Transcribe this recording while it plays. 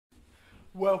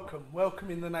Welcome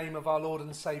in the name of our Lord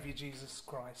and Saviour Jesus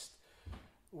Christ.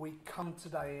 We come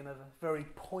today in a very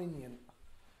poignant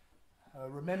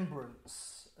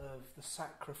remembrance of the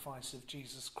sacrifice of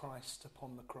Jesus Christ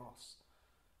upon the cross,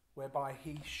 whereby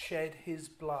he shed his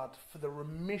blood for the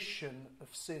remission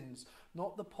of sins,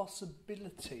 not the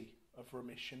possibility of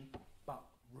remission, but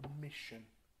remission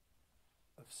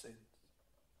of sins.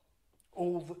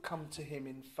 All that come to him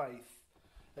in faith,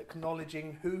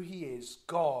 acknowledging who he is,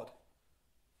 God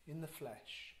in the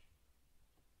flesh,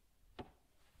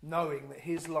 knowing that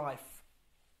his life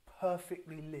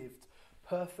perfectly lived,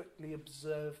 perfectly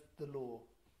observed the law.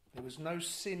 There was no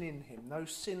sin in him, no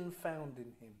sin found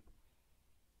in him.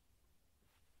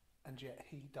 And yet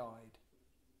he died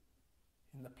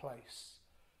in the place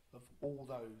of all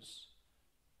those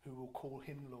who will call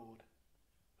him Lord,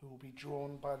 who will be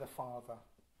drawn by the Father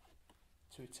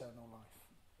to eternal life.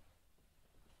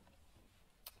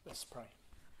 Let's pray.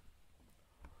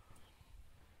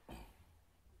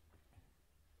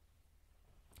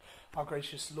 Our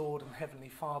gracious Lord and Heavenly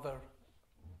Father,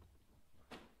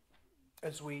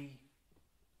 as we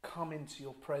come into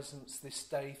your presence this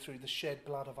day through the shed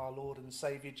blood of our Lord and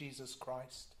Saviour Jesus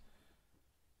Christ,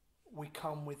 we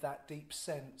come with that deep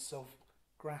sense of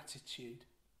gratitude.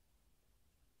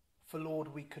 For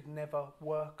Lord, we could never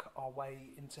work our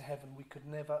way into heaven. We could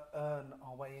never earn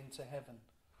our way into heaven.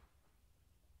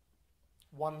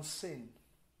 One sin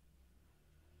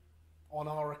on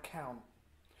our account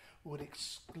would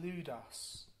exclude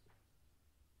us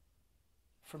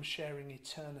from sharing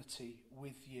eternity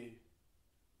with you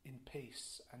in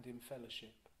peace and in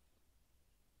fellowship.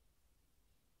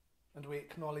 And we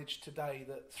acknowledge today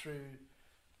that through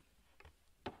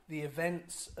the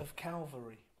events of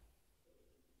Calvary,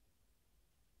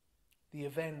 the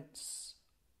events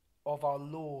of our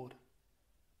Lord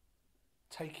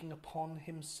taking upon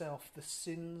himself the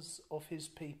sins of his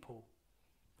people,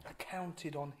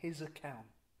 accounted on his account,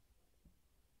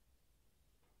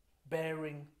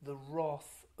 bearing the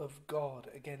wrath of God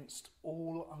against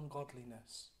all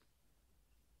ungodliness.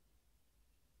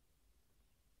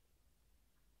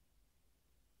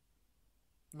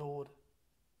 Lord,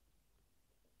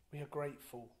 we are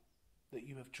grateful that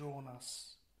you have drawn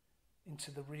us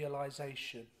into the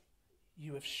realization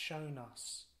you have shown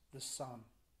us the Son,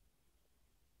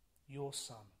 your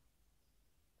Son,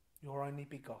 your only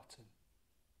begotten.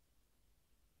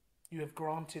 You have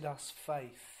granted us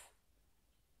faith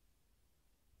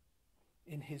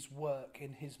in his work,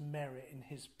 in his merit, in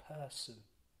his person.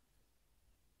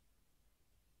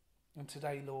 And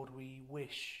today, Lord, we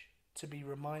wish to be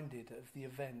reminded of the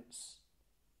events.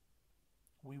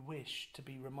 We wish to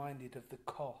be reminded of the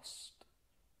cost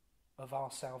of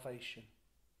our salvation,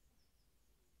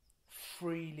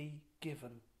 freely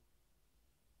given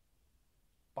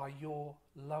by your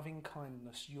loving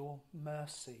kindness, your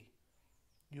mercy,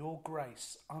 your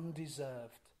grace,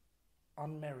 undeserved,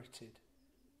 unmerited,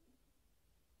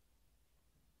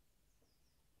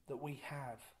 that we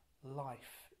have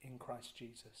life in Christ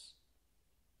Jesus.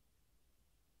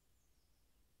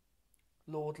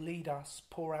 Lord, lead us,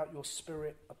 pour out your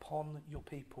Spirit upon your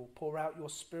people. Pour out your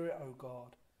Spirit, O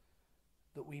God,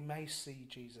 that we may see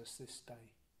Jesus this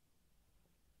day.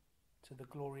 To the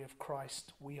glory of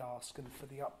Christ we ask, and for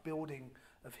the upbuilding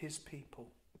of his people,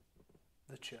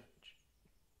 the church.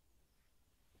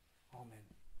 Amen.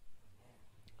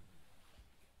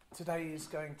 Today is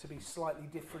going to be slightly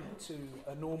different to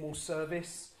a normal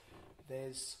service.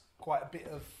 There's quite a bit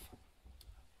of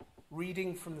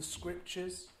reading from the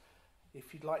scriptures.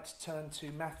 If you'd like to turn to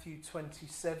Matthew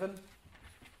 27,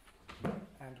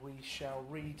 and we shall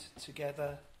read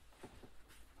together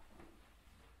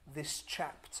this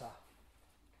chapter.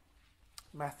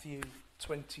 Matthew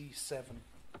 27.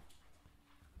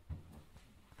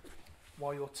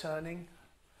 While you're turning,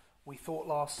 we thought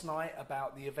last night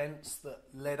about the events that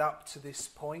led up to this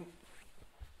point.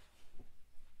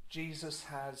 Jesus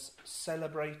has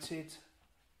celebrated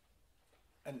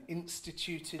and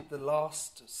instituted the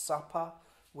Last Supper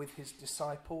with his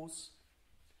disciples.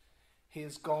 He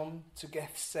has gone to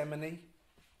Gethsemane,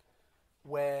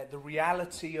 where the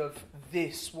reality of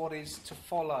this, what is to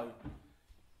follow,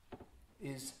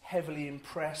 is heavily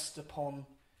impressed upon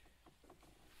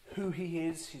who he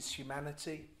is, his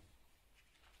humanity.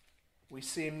 We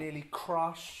see him nearly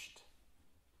crushed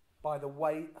by the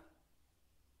weight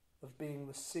of being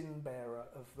the sin bearer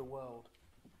of the world.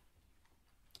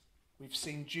 We've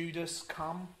seen Judas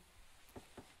come,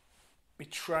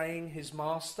 betraying his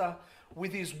master.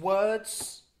 With his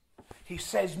words, he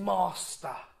says,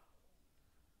 "Master."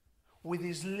 With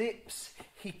his lips,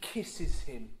 he kisses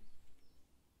him.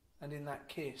 And in that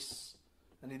kiss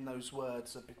and in those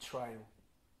words, a betrayal.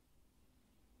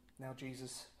 Now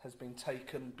Jesus has been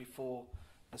taken before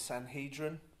the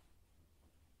Sanhedrin.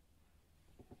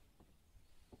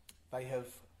 They have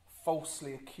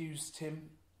falsely accused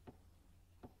him,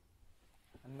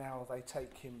 and now they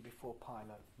take him before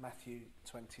Pilate. Matthew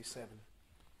 27.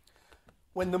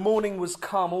 When the morning was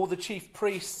come, all the chief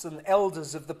priests and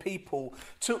elders of the people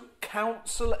took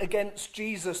counsel against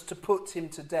Jesus to put him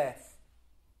to death.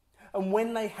 And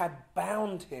when they had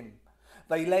bound him,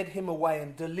 they led him away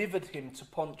and delivered him to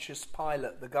Pontius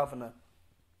Pilate, the governor.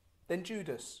 Then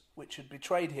Judas, which had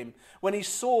betrayed him, when he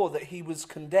saw that he was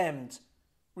condemned,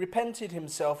 repented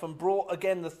himself and brought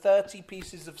again the 30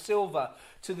 pieces of silver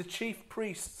to the chief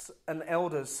priests and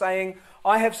elders, saying,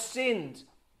 I have sinned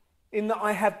in that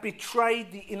I have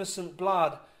betrayed the innocent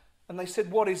blood. And they said,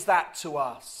 what is that to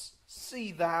us?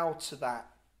 See thou to that.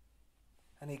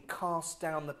 And he cast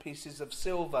down the pieces of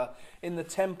silver in the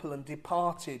temple and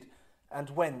departed and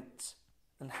went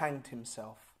and hanged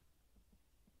himself.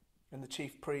 And the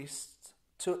chief priests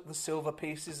took the silver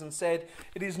pieces and said,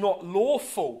 it is not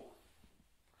lawful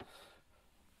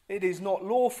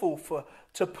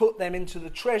to put them into the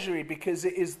treasury, because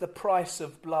it is the price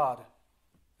of blood.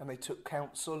 And they took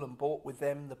counsel and bought with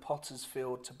them the potter's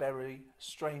field to bury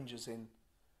strangers in.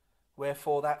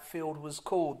 Wherefore that field was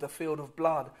called the field of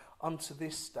blood unto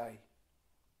this day.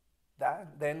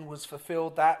 That then was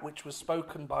fulfilled that which was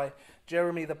spoken by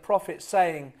Jeremy the prophet,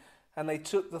 saying, and they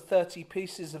took the 30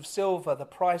 pieces of silver, the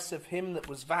price of him that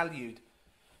was valued,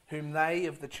 whom they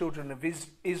of the children of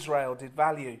Israel did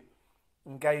value,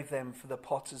 and gave them for the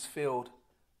potter's field,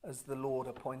 as the Lord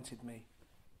appointed me.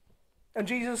 And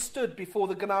Jesus stood before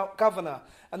the governor,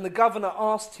 and the governor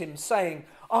asked him, saying,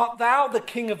 art thou the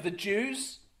King of the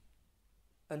Jews?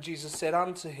 And Jesus said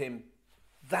unto him,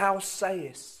 thou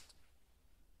sayest.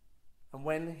 And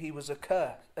when he was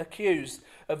accused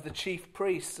of the chief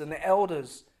priests and the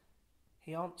elders,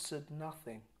 he answered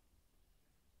nothing.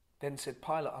 Then said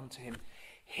Pilate unto him,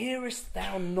 hearest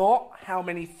thou not how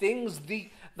many things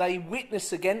they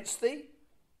witness against thee?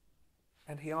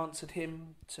 And he answered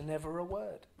him to never a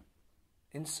word,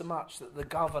 insomuch that the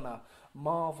governor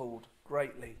marvelled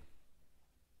greatly.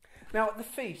 Now at the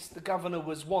feast the governor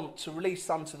was wont to release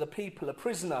unto the people a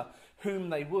prisoner whom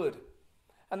they would.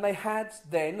 And they had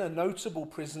then a notable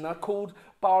prisoner called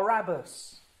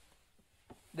Barabbas.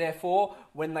 Therefore,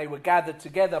 when they were gathered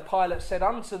together, Pilate said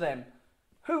unto them,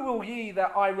 who will ye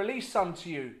that I release unto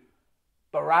you,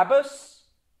 Barabbas,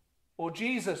 or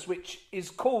Jesus, which is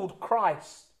called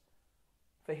Christ?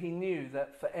 For he knew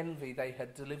that for envy they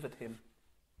had delivered him.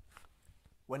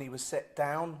 When he was set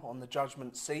down on the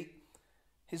judgment seat,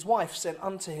 his wife sent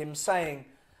unto him, saying,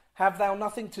 have thou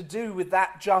nothing to do with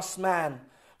that just man?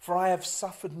 For I have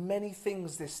suffered many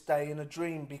things this day in a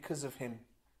dream because of him.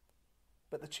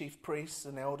 But the chief priests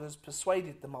and elders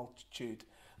persuaded the multitude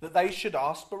that they should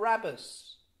ask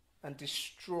Barabbas and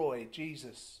destroy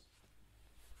Jesus.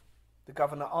 The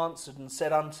governor answered and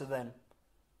said unto them,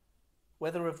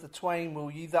 whether of the twain will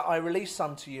ye that I release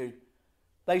unto you?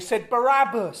 They said,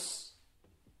 Barabbas.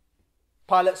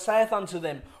 Pilate saith unto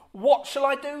them, what shall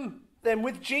I do then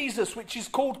with Jesus, which is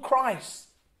called Christ?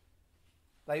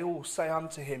 They all say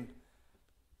unto him,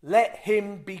 let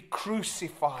him be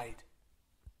crucified.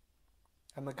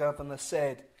 And the governor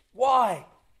said, why?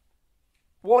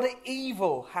 What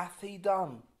evil hath he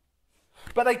done?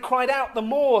 But they cried out the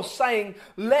more, saying,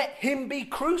 let him be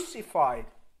crucified.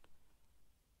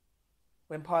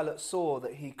 When Pilate saw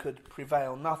that he could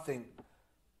prevail nothing,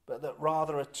 but that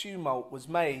rather a tumult was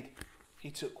made,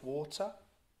 he took water,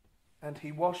 and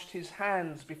he washed his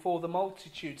hands before the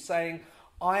multitude, saying,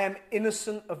 I am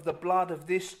innocent of the blood of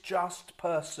this just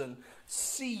person.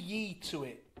 See ye to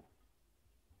it.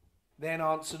 Then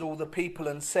answered all the people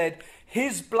and said,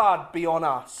 his blood be on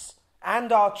us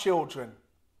and our children.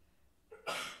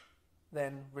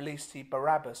 Then released he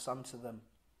Barabbas unto them.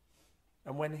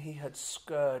 And when he had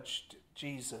scourged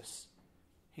Jesus,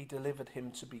 he delivered him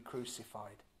to be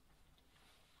crucified.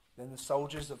 Then the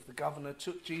soldiers of the governor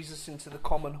took Jesus into the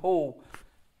common hall,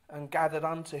 and gathered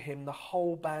unto him the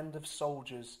whole band of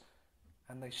soldiers,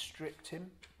 and they stripped him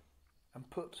and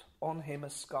put on him a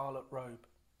scarlet robe.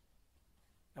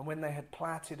 And when they had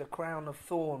plaited a crown of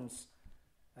thorns,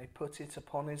 they put it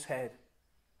upon his head,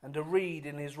 and a reed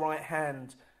in his right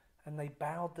hand, and they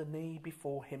bowed the knee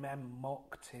before him and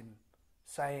mocked him,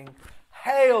 saying,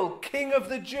 Hail, King of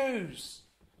the Jews!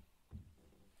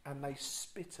 And they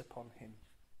spit upon him,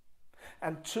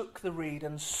 and took the reed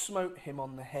and smote him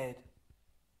on the head.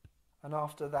 And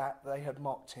after that they had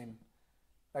mocked him,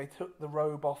 they took the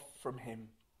robe off from him,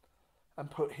 and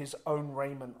put his own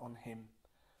raiment on him,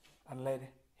 and led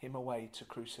him away to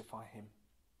crucify him.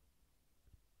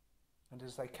 And And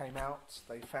as they came out,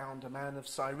 they found a man of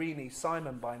Cyrene,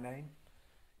 Simon by name.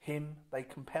 Him they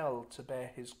compelled to bear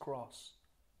his cross.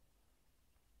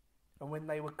 And when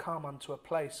they were come unto a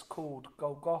place called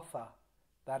Golgotha,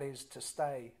 that is to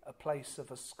stay, a place of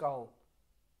a skull,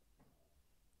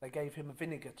 they gave him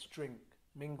vinegar to drink,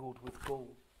 mingled with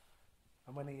gall.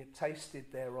 And when he had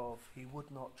tasted thereof, he would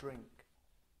not drink.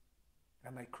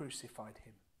 And they crucified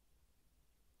him,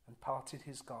 and parted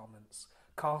his garments,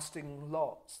 casting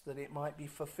lots, that it might be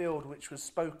fulfilled which was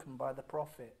spoken by the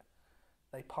prophet.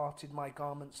 They parted my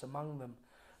garments among them,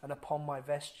 and upon my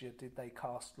vesture did they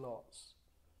cast lots.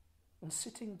 And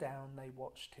sitting down they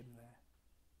watched him there.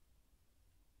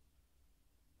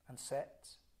 And set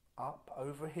up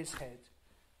over his head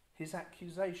his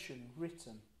accusation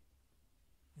written,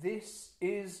 This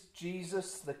is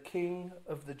Jesus, the King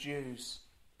of the Jews.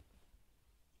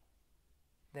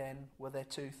 Then were there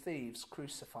 2 thieves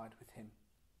crucified with him,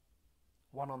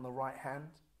 one on the right hand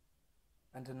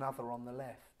and another on the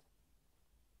left.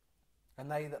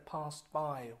 And they that passed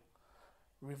by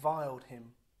reviled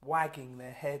him, wagging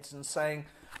their heads and saying,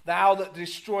 Thou that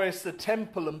destroyest the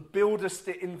temple and buildest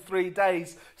it in 3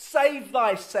 days, save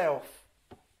thyself.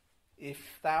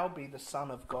 If thou be the Son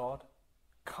of God,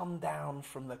 come down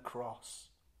from the cross.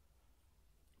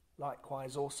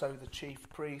 Likewise also the chief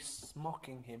priests,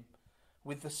 mocking him,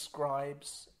 with the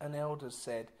scribes and elders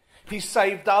said, He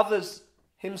saved others,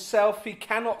 himself he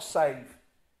cannot save.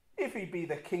 If he be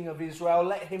the King of Israel,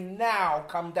 let him now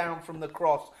come down from the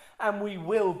cross, and we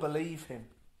will believe him.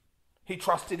 He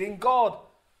trusted in God.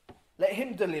 Let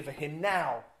him deliver him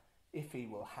now, if he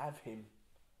will have him.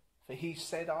 For he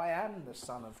said, I am the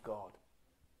Son of God.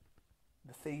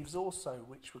 The thieves also,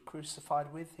 which were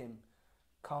crucified with him,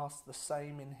 cast the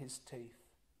same in his teeth.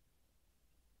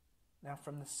 Now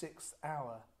from the 6th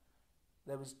hour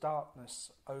there was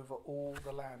darkness over all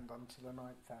the land unto the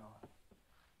 9th hour.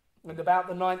 And about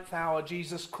the 9th hour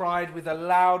Jesus cried with a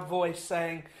loud voice,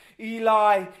 saying,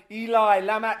 Eli, Eli,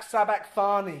 lama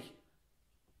sabachthani.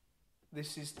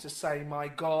 This is to say, my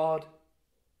God,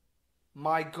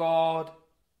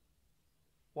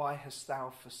 why hast thou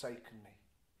forsaken me?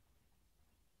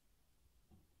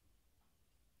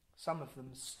 Some of them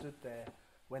stood there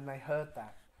when they heard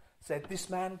that, said, This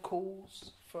man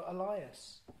calls for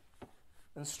Elias.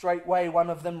 And straightway one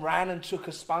of them ran and took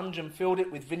a sponge and filled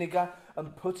it with vinegar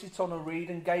and put it on a reed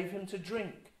and gave him to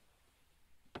drink.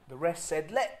 The rest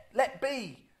said, Let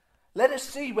be. Let us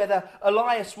see whether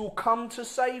Elias will come to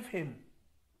save him.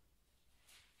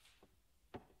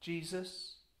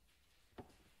 Jesus,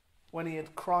 when he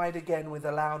had cried again with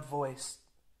a loud voice,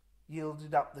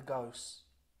 yielded up the ghost.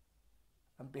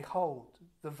 And behold,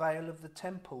 the veil of the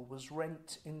temple was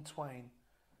rent in twain,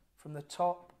 from the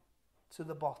top to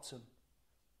the bottom.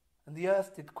 And the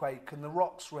earth did quake, and the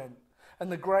rocks rent,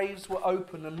 and the graves were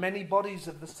open, and many bodies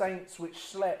of the saints which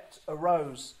slept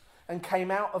arose, and came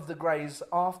out of the graves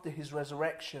after his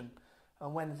resurrection,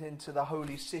 and went into the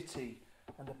holy city,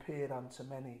 and appeared unto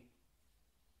many.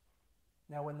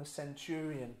 Now when the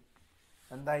centurion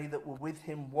and they that were with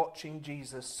him watching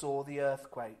Jesus saw the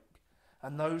earthquake,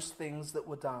 and those things that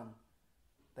were done,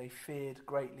 they feared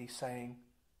greatly, saying,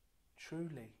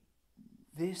 Truly,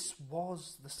 this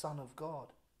was the Son of God.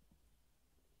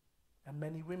 And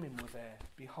many women were there,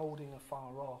 beholding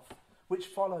afar off, which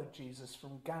followed Jesus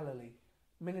from Galilee,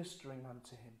 ministering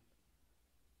unto him,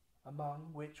 among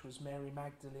which was Mary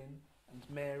Magdalene, and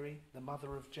Mary, the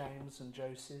mother of James and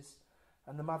Joseph,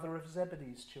 and the mother of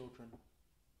Zebedee's children.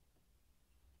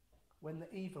 When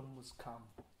the even was come,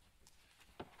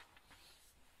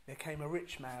 there came a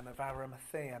rich man of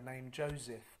Arimathea named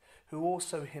Joseph, who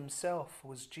also himself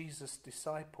was Jesus'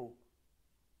 disciple.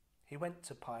 He went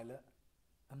to Pilate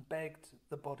and begged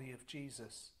the body of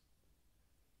Jesus.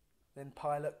 Then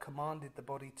Pilate commanded the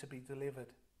body to be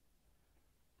delivered.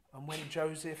 And when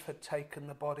Joseph had taken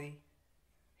the body,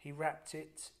 he wrapped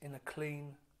it in a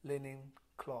clean linen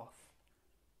cloth,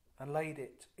 and laid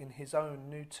it in his own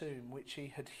new tomb, which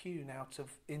he had hewn out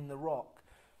of in the rock.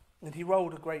 And he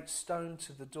rolled a great stone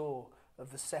to the door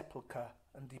of the sepulchre,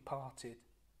 and departed.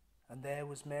 And there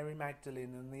was Mary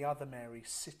Magdalene and the other Mary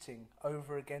sitting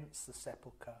over against the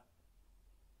sepulchre.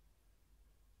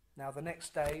 Now the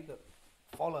next day that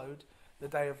followed, the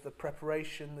day of the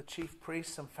preparation, the chief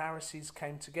priests and Pharisees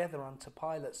came together unto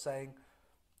Pilate, saying,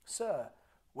 Sir,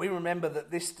 we remember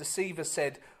that this deceiver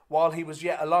said, while he was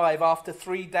yet alive, After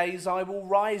 3 days I will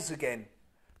rise again.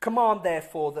 Command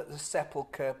therefore that the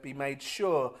sepulchre be made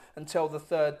sure until the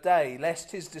 3rd day,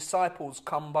 lest his disciples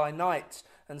come by night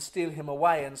and steal him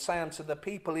away, and say unto the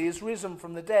people, He is risen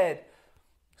from the dead,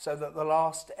 so that the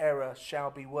last error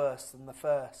shall be worse than the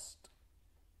first.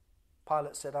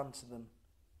 Pilate said unto them,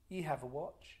 Ye have a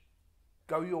watch.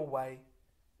 Go your way,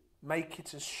 make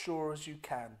it as sure as you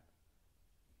can.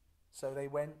 So they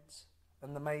went,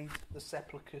 and they made the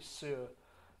sepulchre sure,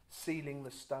 sealing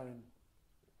the stone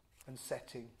and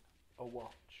setting a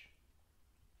watch.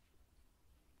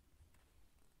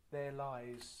 There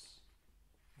lies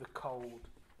the cold,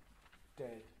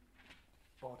 dead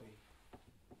body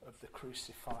of the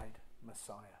crucified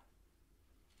Messiah.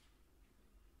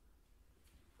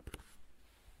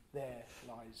 There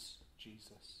lies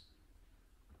Jesus.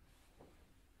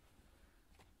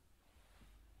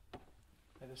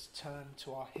 Let us turn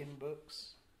to our hymn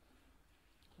books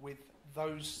with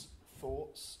those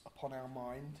thoughts upon our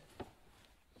mind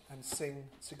and sing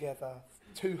together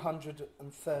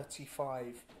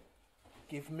 235.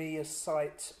 Give me a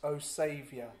sight, O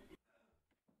Saviour.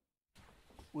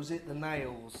 Was it the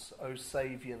nails, O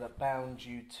Saviour, that bound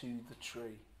you to the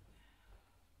tree?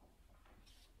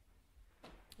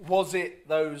 Was it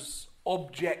those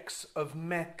objects of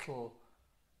metal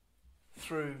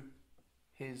through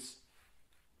his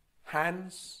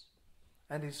hands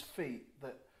and his feet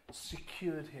that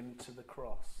secured him to the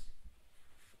cross?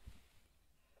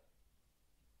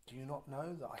 Do you not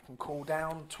know that I can call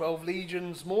down 12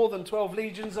 legions, more than 12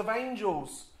 legions of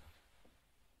angels?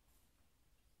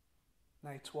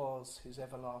 Nay, 'twas his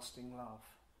everlasting love.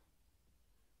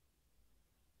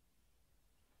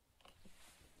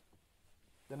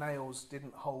 The nails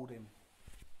didn't hold him.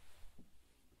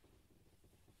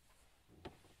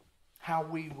 How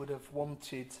we would have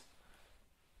wanted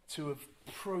to have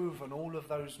proven all of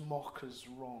those mockers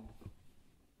wrong.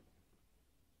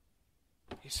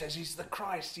 He says he's the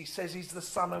Christ. He says he's the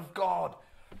Son of God.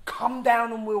 Come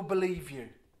down and we'll believe you.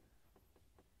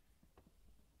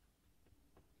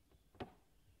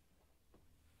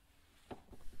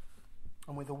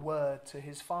 And with a word to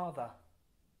his Father,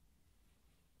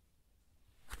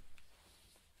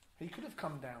 he could have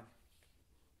come down.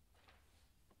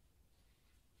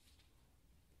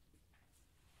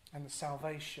 And the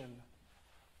salvation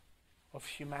of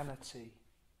humanity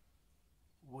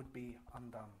would be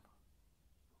undone.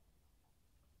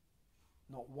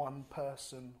 Not one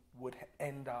person would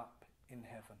end up in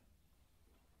heaven.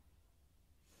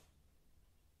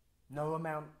 No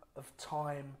amount of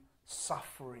time,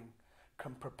 suffering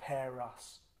can prepare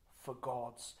us for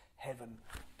God's heaven,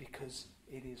 because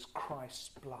it is Christ's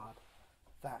blood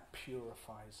that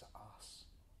purifies us.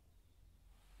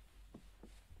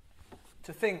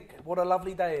 To think what a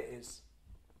lovely day it is.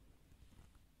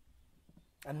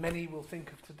 And many will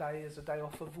think of today as a day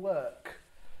off of work,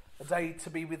 a day to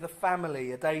be with the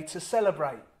family, a day to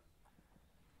celebrate,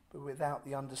 but without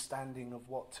the understanding of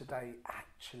what today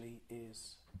actually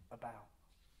is about.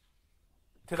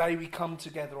 Today we come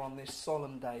together on this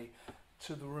solemn day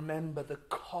to remember the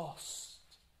cost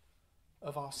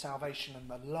of our salvation and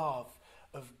the love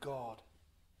of God.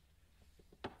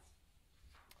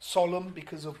 Solemn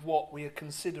because of what we are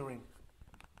considering,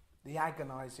 the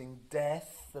agonizing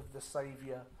death of the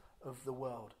Saviour of the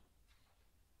world,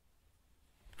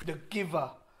 the giver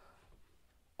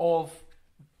of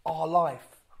our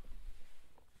life,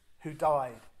 who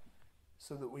died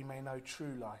so that we may know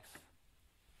true life,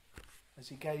 as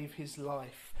he gave his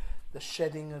life, the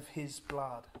shedding of his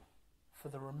blood for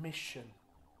the remission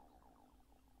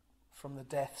from the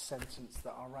death sentence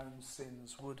that our own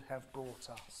sins would have brought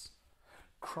us.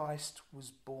 Christ was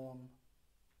born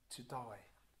to die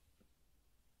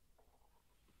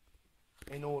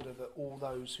in order that all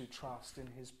those who trust in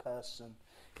his person,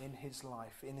 in his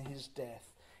life, in his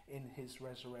death, in his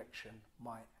resurrection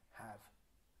might have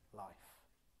life.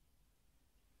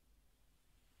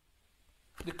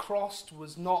 The cross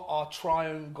was not our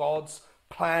triune God's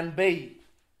plan B.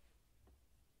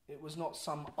 It was not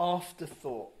some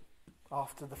afterthought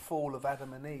after the fall of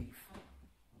Adam and Eve.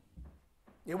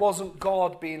 It wasn't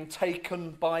God being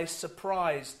taken by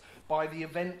surprise by the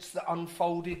events that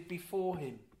unfolded before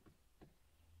him.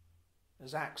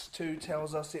 As Acts 2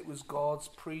 tells us, it was God's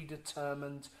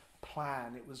predetermined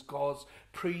plan. It was God's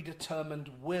predetermined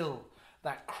will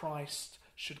that Christ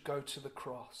should go to the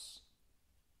cross.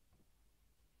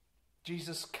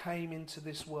 Jesus came into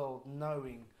this world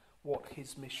knowing what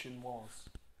his mission was,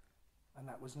 and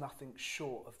that was nothing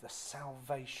short of the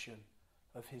salvation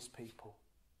of his people.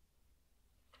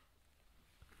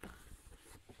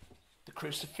 The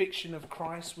crucifixion of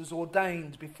Christ was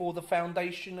ordained before the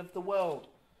foundation of the world.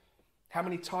 How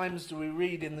many times do we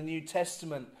read in the New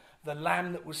Testament, the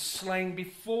Lamb that was slain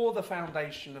before the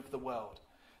foundation of the world?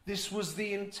 This was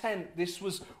the intent. This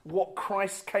was what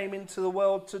Christ came into the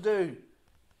world to do.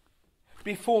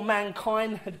 Before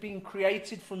mankind had been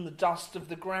created from the dust of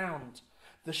the ground,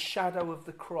 the shadow of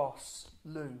the cross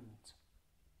loomed.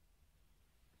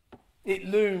 It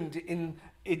loomed in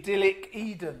idyllic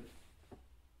Eden,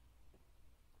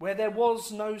 where there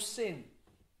was no sin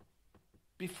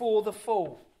before the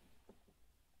fall.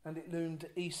 And it loomed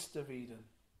east of Eden.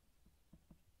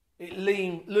 It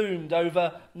loomed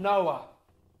over Noah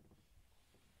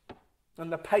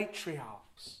and the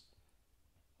patriarchs,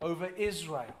 over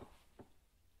Israel.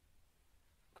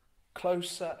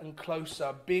 Closer and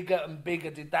closer, bigger and bigger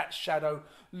did that shadow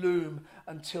loom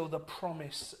until the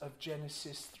promise of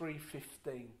Genesis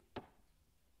 3:15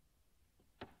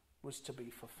 was to be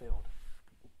fulfilled.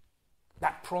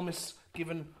 That promise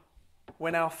given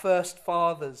when our first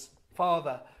father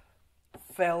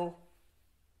fell,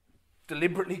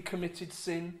 deliberately committed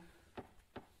sin,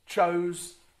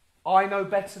 chose, I know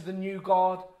better than you,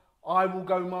 God, I will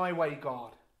go my way,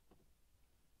 God.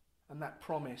 And that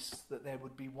promise that there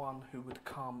would be one who would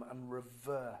come and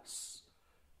reverse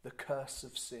the curse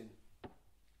of sin.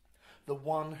 The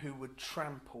one who would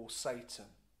trample Satan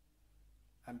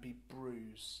and be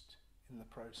bruised in the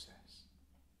process.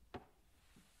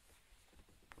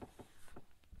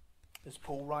 As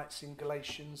Paul writes in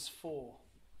Galatians 4.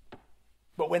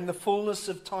 But when the fullness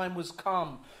of time was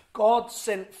come, God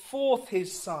sent forth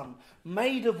his Son,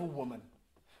 made of a woman,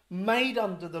 made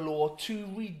under the law, to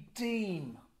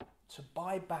redeem, to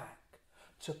buy back,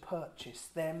 to purchase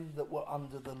them that were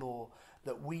under the law,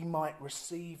 that we might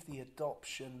receive the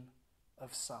adoption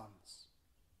of sons.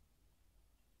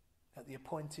 At the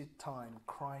appointed time,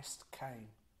 Christ came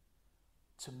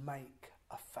to make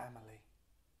a family.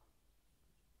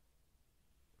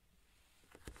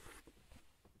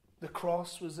 The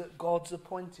cross was at God's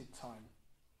appointed time,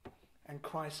 and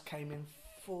Christ came in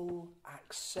full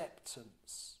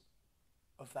acceptance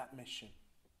of that mission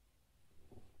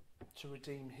to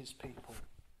redeem his people.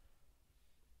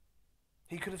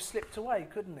 He could have slipped away,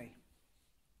 couldn't he?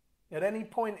 At any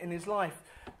point in his life,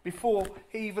 before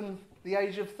even the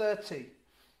age of 30,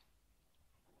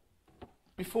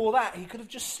 before that, he could have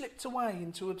just slipped away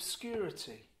into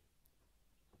obscurity.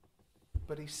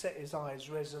 But he set his eyes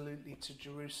resolutely to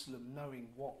Jerusalem, knowing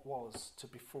what was to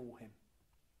befall him.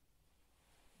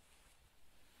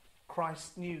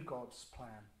 Christ knew God's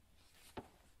plan.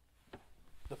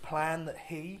 The plan that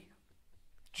he,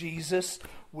 Jesus,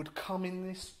 would come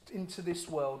into this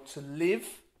world to live,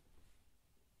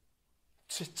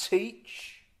 to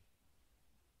teach,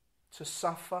 to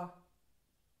suffer,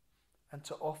 and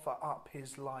to offer up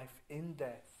his life in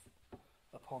death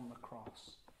upon the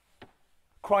cross.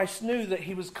 Christ knew that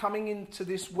he was coming into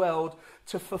this world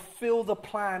to fulfill the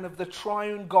plan of the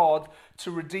triune God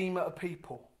to redeem a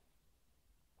people.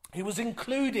 He was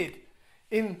included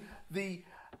in the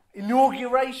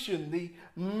inauguration, the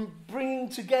bringing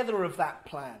together of that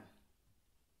plan.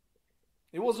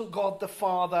 It wasn't God the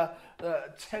Father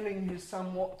telling his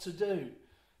Son what to do.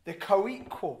 They're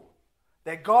co-equal.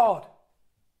 They're God.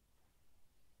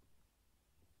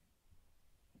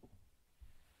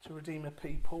 To redeem a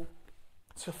people,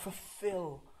 to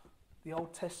fulfill the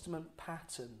Old Testament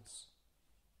patterns,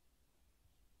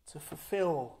 to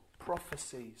fulfill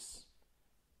prophecies,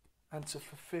 and to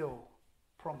fulfill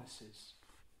promises.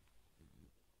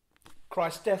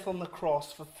 Christ's death on the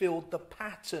cross fulfilled the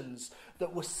patterns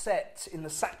that were set in the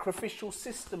sacrificial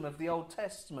system of the Old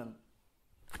Testament.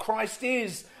 Christ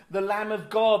is the Lamb of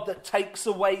God that takes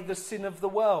away the sin of the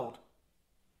world.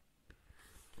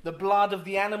 The blood of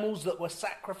the animals that were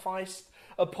sacrificed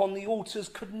upon the altars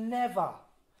could never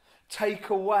take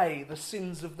away the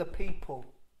sins of the people.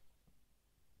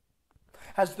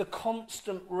 As the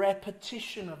constant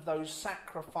repetition of those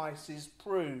sacrifices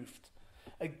proved,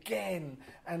 again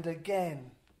and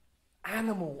again,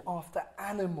 animal after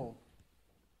animal,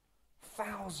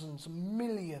 thousands,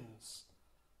 millions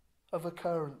of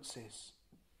occurrences.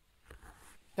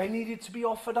 They needed to be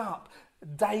offered up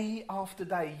day after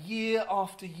day, year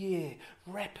after year,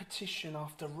 repetition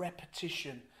after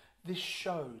repetition. This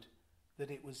showed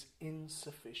that it was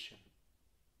insufficient,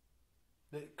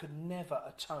 that it could never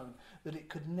atone, that it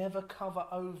could never cover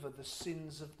over the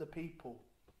sins of the people.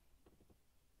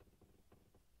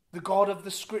 The God of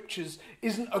the Scriptures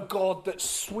isn't a God that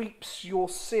sweeps your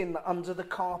sin under the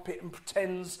carpet and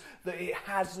pretends that it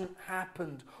hasn't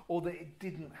happened or that it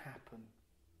didn't happen.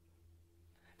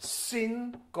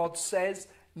 Sin, God says,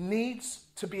 needs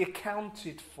to be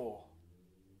accounted for.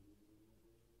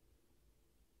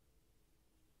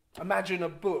 Imagine a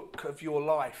book of your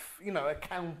life, a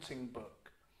counting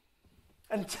book,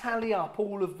 and tally up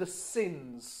all of the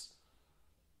sins,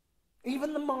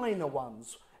 even the minor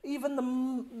ones. even the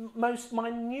most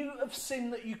minute of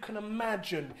sin that you can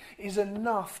imagine is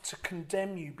enough to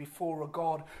condemn you before a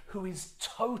God who is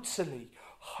totally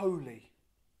holy.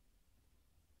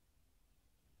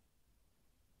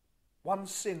 One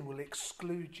sin will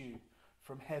exclude you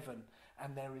from heaven,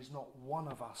 and there is not one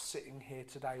of us sitting here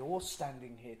today or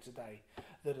standing here today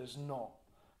that has not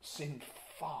sinned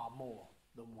far more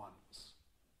than once.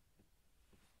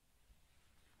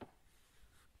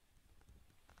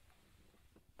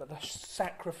 But the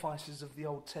sacrifices of the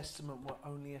Old Testament were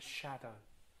only a shadow.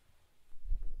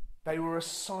 They were a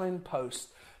signpost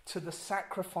to the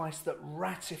sacrifice that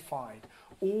ratified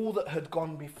all that had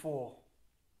gone before.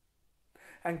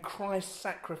 And Christ's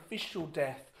sacrificial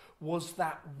death was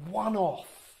that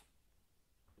one-off,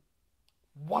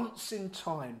 once in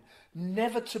time,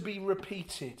 never to be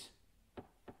repeated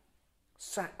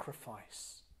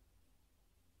sacrifice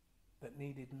that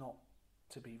needed not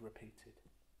to be repeated.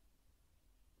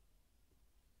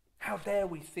 How dare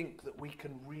we think that we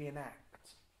can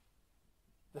reenact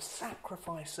the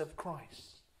sacrifice of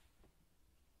Christ?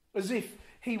 As if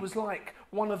he was like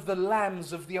one of the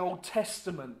lambs of the Old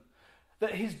Testament,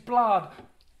 that his blood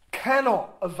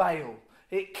cannot avail,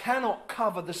 it cannot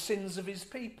cover the sins of his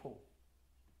people.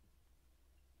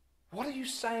 What are you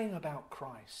saying about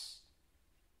Christ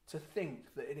to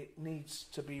think that it needs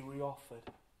to be reoffered?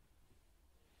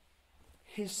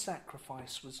 His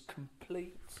sacrifice was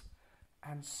complete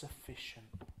and sufficient.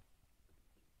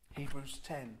 Hebrews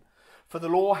 10. For the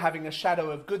law, having a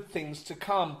shadow of good things to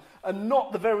come, and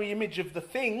not the very image of the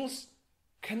things,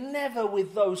 can never,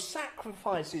 with those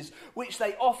sacrifices which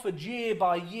they offered year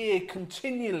by year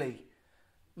continually,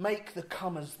 make the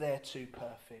comers thereto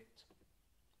perfect.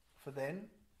 For then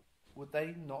would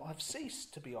they not have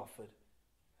ceased to be offered?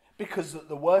 Because that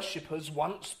the worshippers,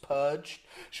 once purged,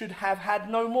 should have had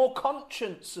no more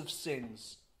conscience of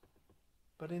sins.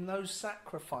 But in those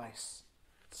sacrifices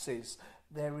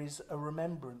there is a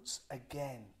remembrance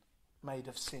again made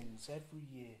of sins every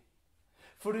year.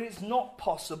 For it is not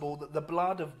possible that the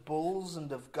blood of bulls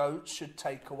and of goats should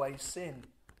take away sin.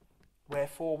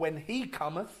 Wherefore, when he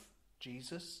cometh,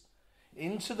 Jesus,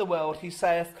 into the world, he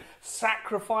saith,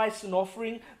 sacrifice and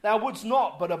offering thou wouldst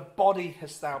not, but a body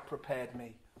hast thou prepared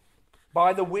me.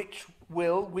 By the which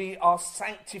will we are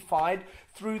sanctified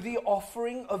through the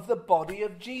offering of the body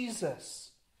of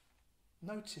Jesus.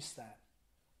 Notice that.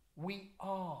 We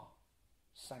are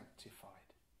sanctified.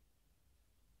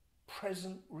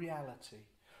 Present reality.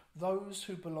 Those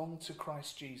who belong to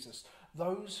Christ Jesus,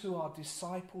 those who are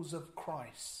disciples of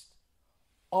Christ,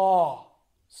 are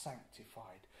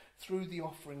sanctified through the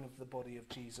offering of the body of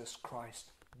Jesus Christ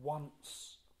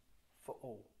once for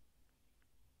all.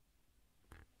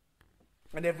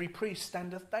 And every priest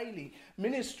standeth daily,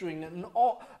 ministering and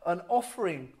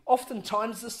offering,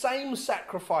 oftentimes the same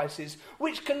sacrifices,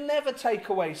 which can never take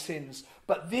away sins.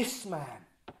 But this man,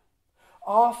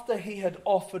 after he had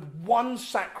offered one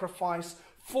sacrifice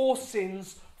for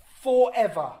sins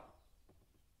forever,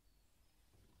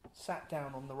 sat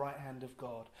down on the right hand of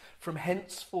God, from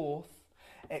henceforth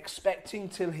expecting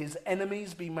till his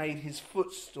enemies be made his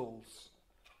footstools.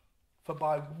 For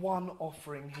by one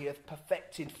offering he hath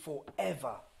perfected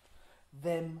forever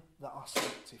them that are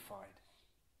sanctified.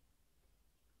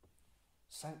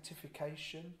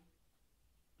 Sanctification,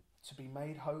 to be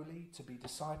made holy, to be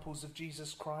disciples of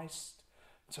Jesus Christ,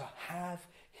 to have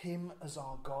him as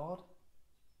our God.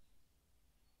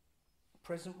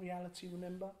 Present reality,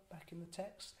 remember, back in the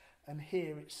text. And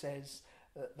here it says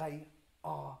that they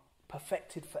are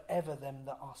perfected forever, them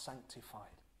that are sanctified.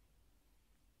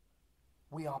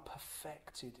 We are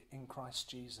perfected in Christ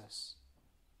Jesus.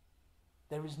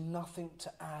 There is nothing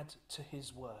to add to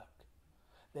his work.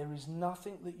 There is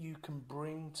nothing that you can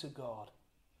bring to God.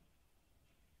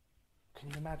 Can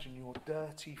you imagine your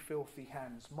dirty, filthy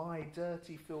hands, my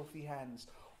dirty, filthy hands,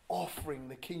 offering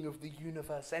the King of the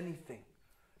universe anything,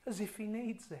 as if he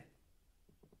needs it?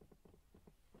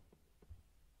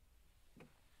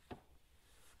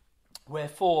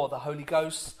 Wherefore the Holy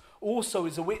Ghost also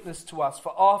is a witness to us,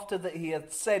 for after that he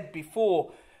hath said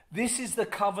before, this is the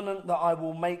covenant that I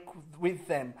will make with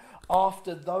them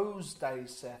after those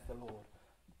days, saith the Lord.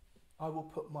 I will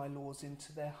put my laws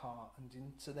into their heart, and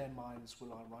into their minds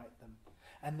will I write them.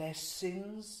 And their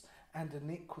sins and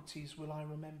iniquities will I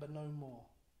remember no more.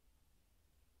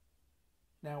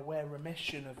 Now where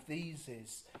remission of these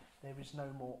is, there is no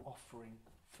more offering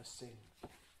for sin.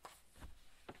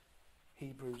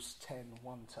 Hebrews 10,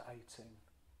 1-18.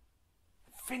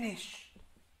 Finish.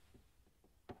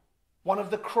 One of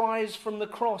the cries from the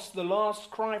cross, the last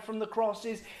cry from the cross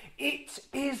is, it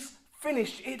is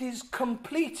finished. It is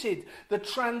completed. The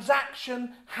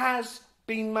transaction has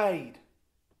been made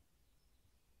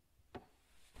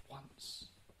once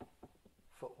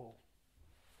for all.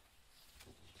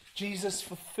 Jesus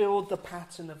fulfilled the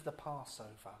pattern of the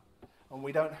Passover. And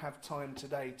we don't have time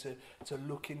today to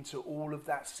look into all of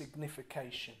that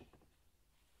signification.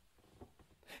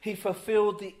 He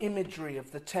fulfilled the imagery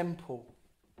of the temple.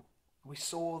 We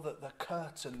saw that the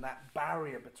curtain, that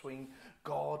barrier between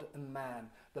God and man,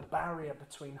 the barrier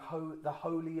between the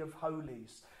Holy of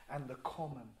Holies and the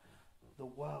common, the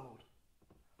world,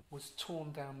 was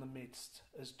torn down the midst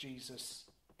as Jesus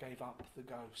gave up the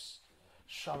ghost,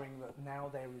 showing that now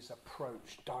there is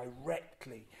approach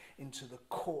directly into the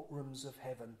courtrooms of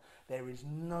heaven. There is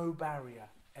no barrier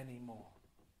anymore.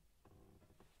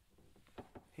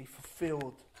 He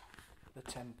fulfilled the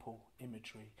temple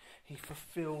imagery. He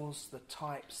fulfills the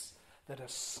types that are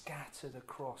scattered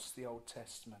across the Old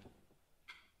Testament.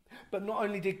 But not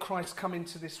only did Christ come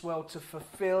into this world to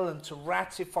fulfill and to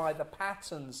ratify the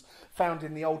patterns found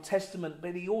in the Old Testament,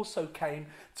 but he also came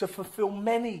to fulfill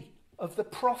many of the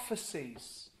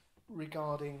prophecies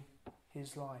regarding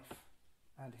his life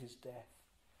and his death.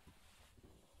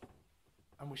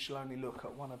 And we shall only look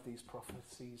at one of these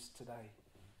prophecies today.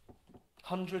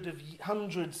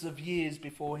 Hundreds of years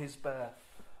before his birth,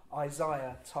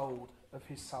 Isaiah told of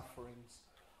his sufferings.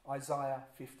 Isaiah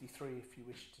 53, if you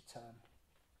wish to turn.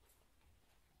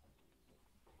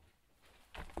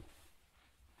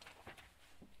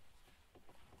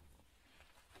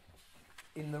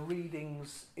 In the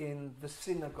readings in the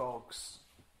synagogues,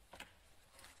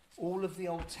 all of the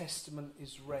Old Testament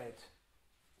is read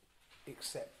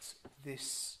except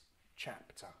this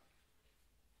chapter.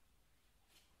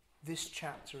 This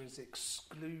chapter is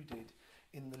excluded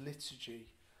in the liturgy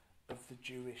of the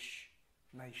Jewish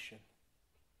nation.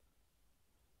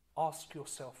 Ask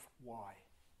yourself why.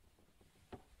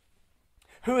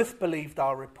 Who hath believed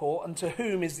our report, and to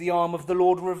whom is the arm of the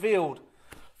Lord revealed?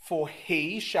 For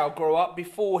he shall grow up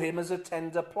before him as a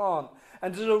tender plant,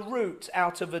 and as a root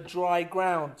out of a dry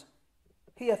ground.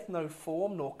 He hath no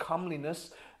form nor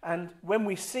comeliness, and when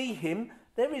we see him,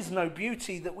 there is no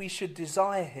beauty that we should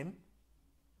desire him.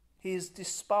 He is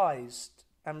despised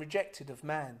and rejected of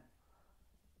man,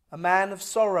 a man of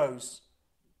sorrows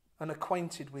and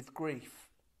acquainted with grief.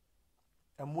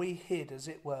 And we hid, as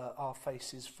it were, our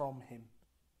faces from him.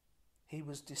 He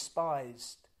was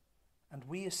despised, and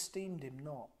we esteemed him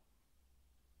not.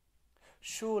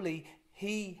 Surely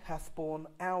he hath borne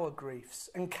our griefs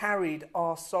and carried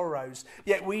our sorrows,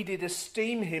 yet we did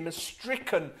esteem him as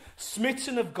stricken,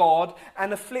 smitten of God,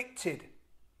 and afflicted.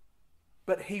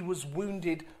 But he was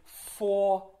wounded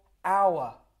for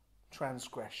our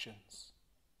transgressions.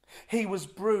 He was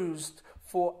bruised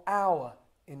for our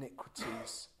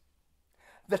iniquities.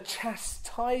 The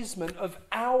chastisement of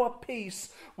our peace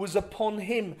was upon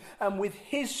him, and with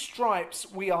his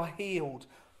stripes we are healed.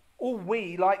 All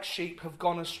we, like sheep, have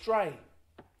gone astray.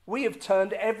 We have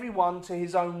turned every one to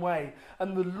his own way,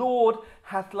 and the Lord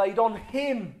hath laid on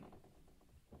him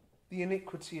the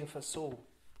iniquity of us all.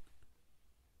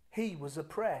 He was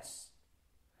oppressed,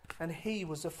 and he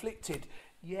was afflicted,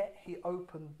 yet he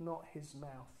opened not his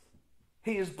mouth.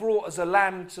 He is brought as a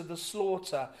lamb to the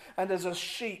slaughter, and as a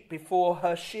sheep before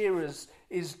her shearers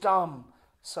is dumb,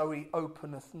 so he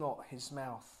openeth not his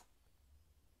mouth.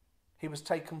 He was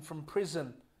taken from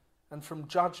prison and from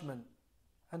judgment,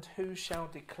 and who shall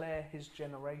declare his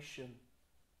generation?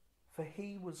 For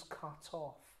he was cut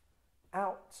off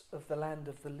out of the land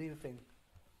of the living.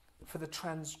 For the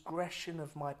transgression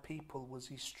of my people was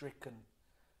he stricken,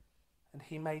 and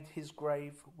he made his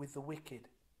grave with the wicked,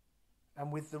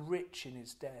 and with the rich in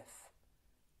his death,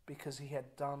 because he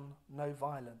had done no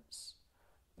violence,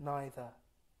 neither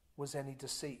was any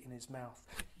deceit in his mouth.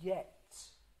 Yet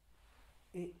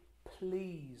it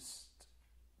pleased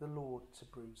the Lord to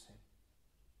bruise him.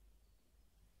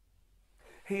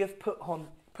 He hath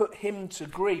put him to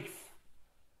grief,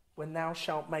 when thou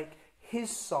shalt make his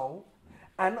soul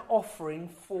an offering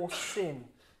for sin.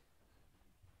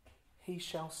 He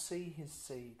shall see his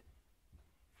seed.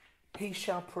 He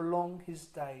shall prolong his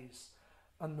days,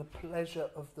 and the pleasure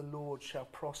of the Lord shall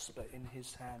prosper in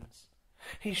his hands.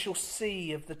 He shall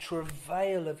see of the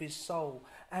travail of his soul,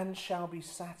 and shall be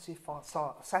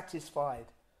satisfied.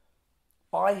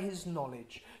 By his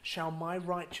knowledge shall my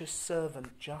righteous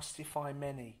servant justify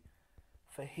many,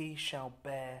 for he shall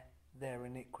bear their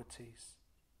iniquities.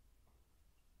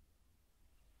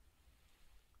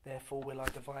 Therefore will I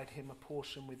divide him a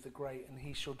portion with the great, and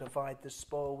he shall divide the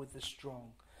spoil with the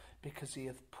strong, because he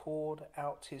hath poured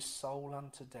out his soul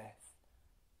unto death,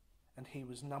 and he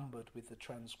was numbered with the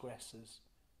transgressors,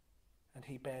 and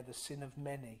he bare the sin of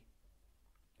many,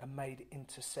 and made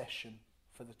intercession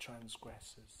for the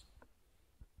transgressors.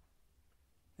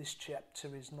 This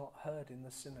chapter is not heard in the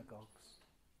synagogues.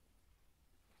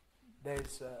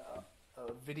 There's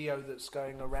a video that's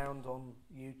going around on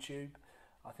YouTube.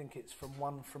 I think it's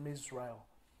one from Israel,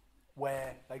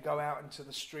 where they go out into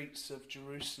the streets of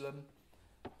Jerusalem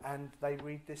and they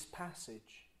read this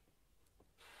passage.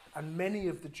 And many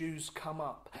of the Jews come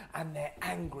up and they're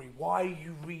angry. Why are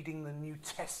you reading the New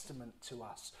Testament to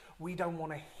us? We don't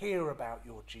want to hear about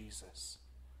your Jesus.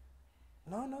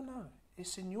 No.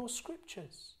 It's in your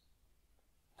scriptures.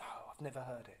 No, I've never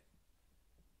heard it.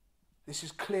 This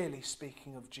is clearly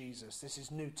speaking of Jesus. This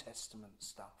is New Testament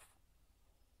stuff.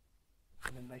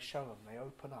 And then they show them. They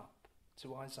open up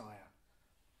to Isaiah.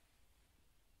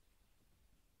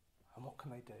 And what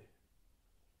can they do?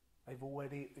 They've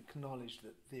already acknowledged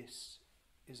that this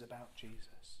is about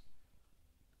Jesus.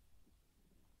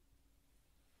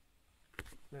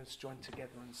 Let's join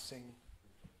together and sing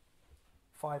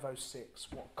 506.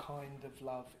 What kind of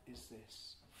love is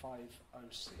this?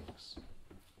 506.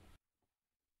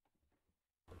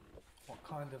 What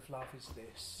kind of love is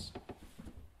this?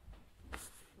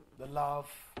 The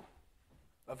love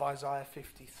of Isaiah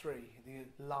 53,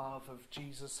 the love of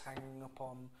Jesus hanging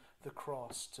upon the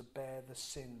cross to bear the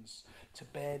sins, to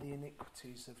bear the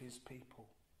iniquities of his people.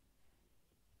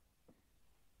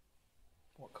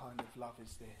 What kind of love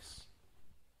is this?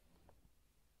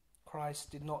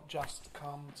 Christ did not just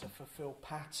come to fulfill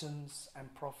patterns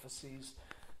and prophecies,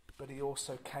 but he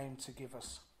also came to give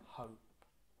us hope.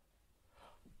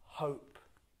 Hope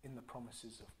in the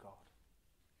promises of God.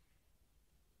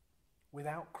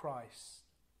 Without Christ,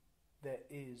 there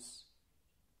is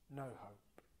no hope.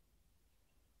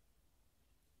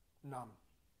 None.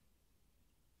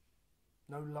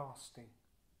 No lasting,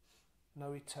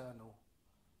 no eternal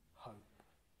hope.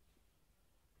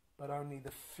 But only the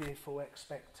fearful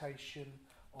expectation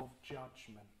of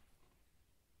judgment.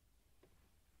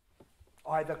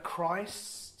 Either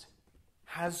Christ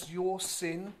has your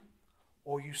sin,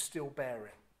 or you still bear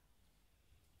it.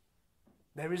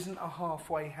 There isn't a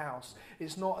halfway house.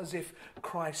 It's not as if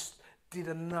Christ did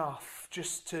enough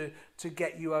just to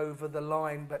get you over the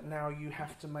line, but now you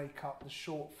have to make up the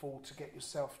shortfall to get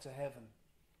yourself to heaven.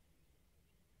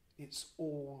 It's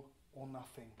all or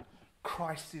nothing.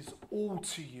 Christ is all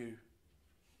to you,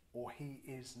 or he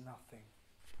is nothing.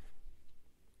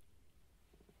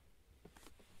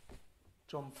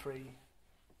 John 3,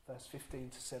 verse 15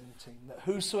 to 17. That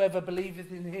whosoever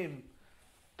believeth in him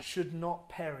should not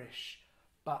perish,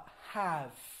 but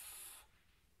have,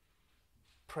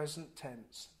 present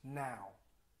tense, now,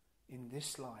 in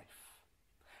this life,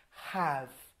 have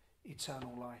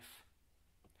eternal life.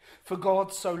 For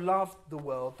God so loved the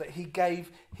world that he gave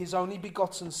his only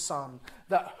begotten Son,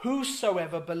 that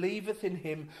whosoever believeth in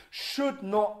him should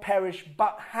not perish,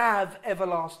 but have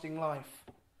everlasting life.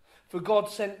 For God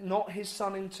sent not his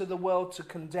Son into the world to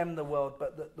condemn the world,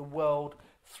 but that the world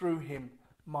through him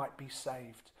might be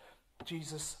saved.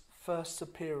 Jesus' first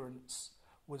appearance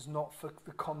was not for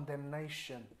the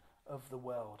condemnation of the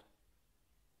world.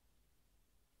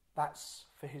 That's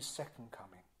for his second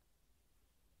coming,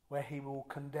 where he will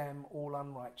condemn all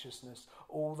unrighteousness,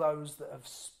 all those that have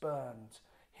spurned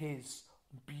his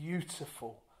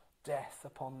beautiful death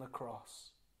upon the cross,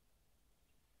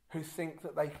 who think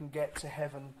that they can get to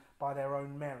heaven by their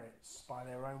own merits, by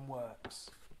their own works.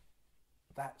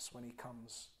 That's when he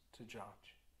comes to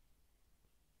judge.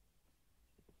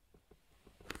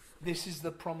 This is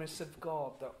the promise of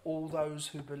God, that all those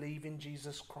who believe in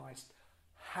Jesus Christ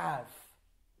have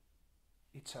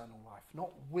eternal life.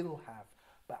 Not will have,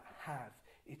 but have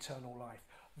eternal life.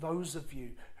 Those of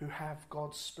you who have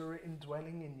God's Spirit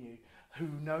indwelling in you, who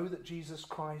know that Jesus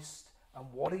Christ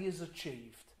and what he has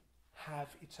achieved,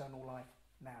 have eternal life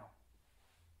now.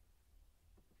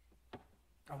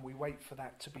 And we wait for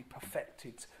that to be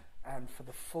perfected and for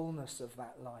the fullness of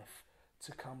that life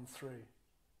to come through,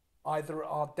 either at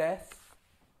our death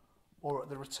or at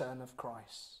the return of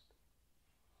Christ.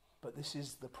 But this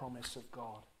is the promise of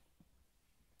God.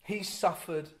 He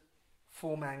suffered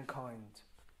for mankind,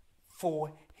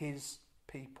 for his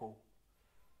people.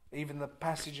 Even the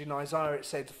passage in Isaiah, it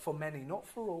said, for many, not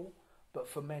for all, but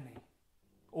for many.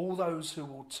 All those who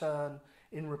will turn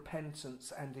in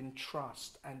repentance and in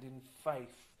trust and in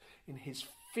faith in his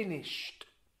finished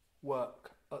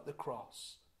work at the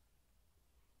cross.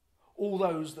 All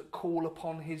those that call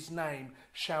upon his name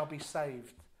shall be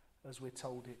saved, as we're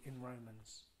told it in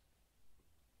Romans.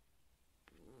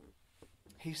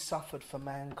 He suffered for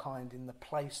mankind in the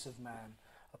place of man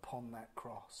upon that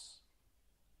cross.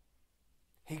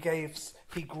 He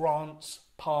grants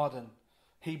pardon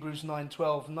Hebrews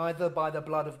 9:12, neither by the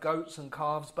blood of goats and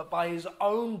calves, but by his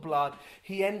own blood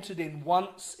he entered in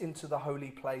once into the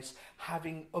holy place,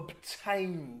 having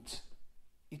obtained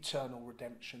eternal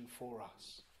redemption for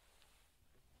us.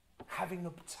 Having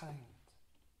obtained.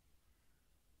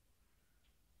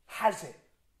 Has it.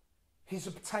 He's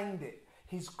obtained it.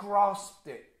 He's grasped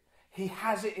it. He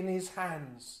has it in his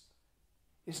hands.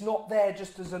 It's not there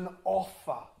just as an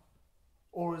offer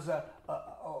or as a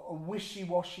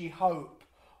wishy-washy hope,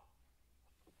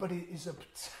 but it is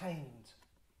obtained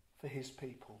for his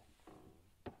people.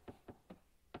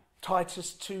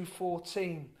 Titus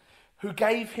 2:14, who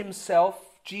gave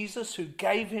himself, Jesus, who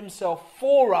gave himself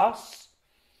for us,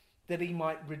 that he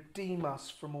might redeem us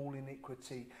from all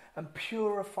iniquity and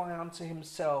purify unto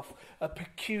himself a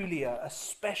peculiar, a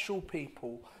special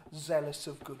people, zealous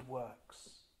of good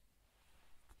works.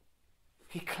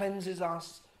 He cleanses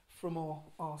us from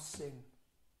all our sin.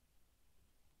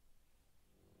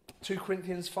 2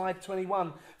 Corinthians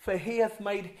 5:21, for he hath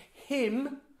made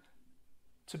him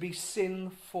to be sin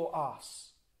for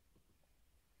us,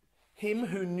 him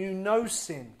who knew no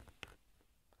sin,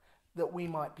 that we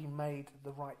might be made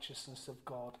the righteousness of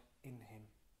God in him.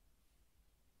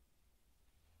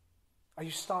 Are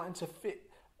you starting to fit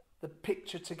the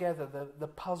picture together, the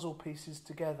puzzle pieces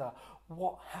together?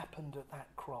 What happened at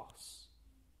that cross?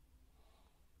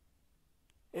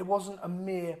 It wasn't a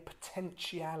mere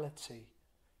potentiality,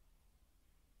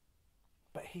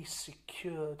 but he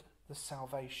secured the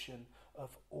salvation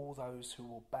of all those who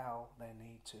will bow their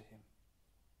knee to him,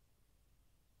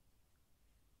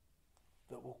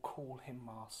 that will call him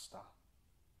master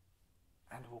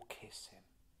and will kiss him,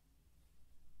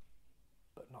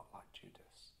 but not like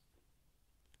Judas.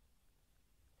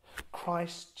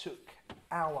 Christ took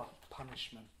our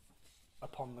punishment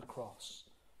upon the cross.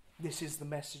 This is the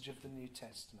message of the New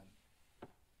Testament.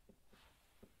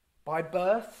 By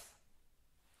birth,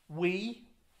 we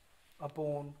are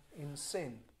born in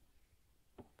sin.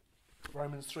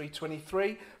 Romans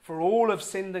 3:23, for all have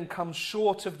sinned and come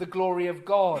short of the glory of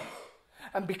God.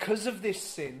 And because of this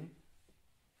sin,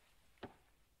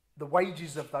 the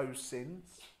wages of those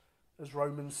sins, as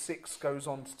Romans 6 goes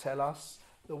on to tell us,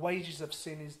 the wages of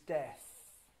sin is death.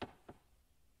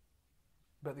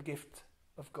 But the gift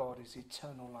of God is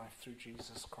eternal life through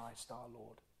Jesus Christ our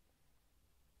Lord.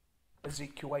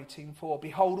 Ezekiel 18:4,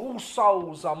 behold, all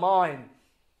souls are mine.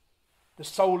 The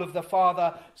soul of the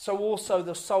Father, so also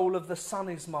the soul of the Son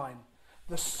is mine.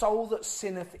 The soul that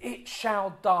sinneth, it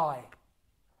shall die,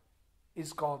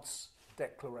 is God's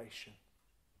declaration.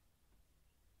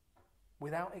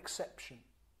 Without exception.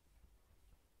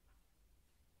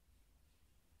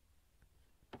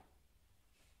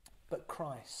 But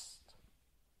Christ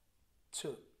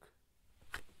took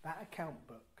that account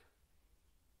book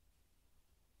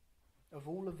of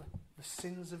all of the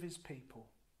sins of his people,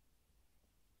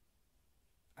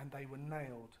 and they were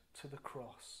nailed to the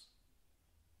cross.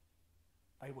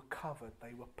 They were covered,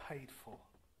 they were paid for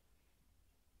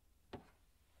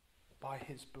by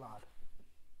his blood.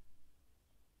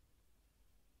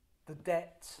 The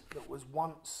debt that was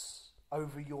once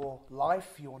over your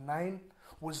life, your name,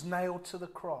 was nailed to the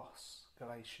cross,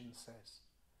 Galatians says.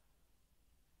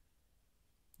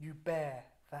 You bear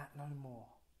that no more.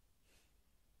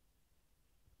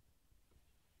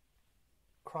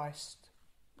 Christ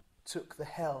took the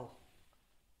hell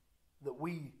that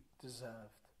we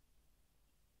deserved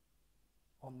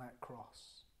on that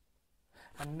cross.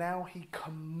 And now he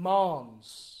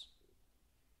commands,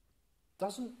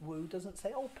 doesn't woo, doesn't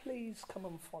say, oh please come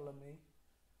and follow me.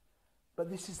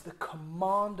 But this is the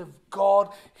command of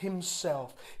God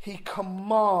himself. He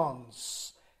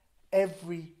commands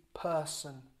every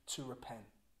person to repent.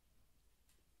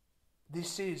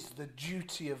 This is the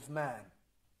duty of man.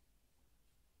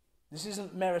 This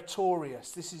isn't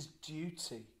meritorious, this is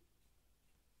duty.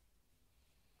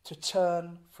 To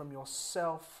turn from your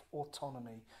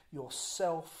self-autonomy, your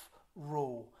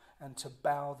self-rule, and to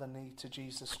bow the knee to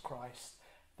Jesus Christ,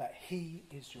 that he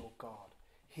is your God,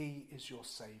 he is your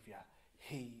Saviour,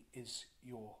 he is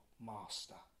your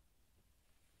Master.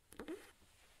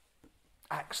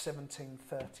 Acts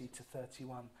 17:30 to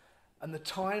 31. And the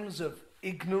times of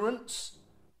ignorance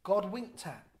God winked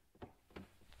at.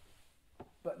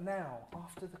 But now,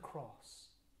 after the cross,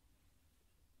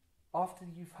 after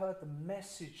you've heard the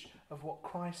message of what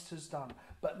Christ has done,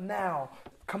 but now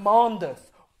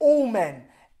commandeth all men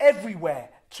everywhere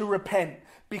to repent,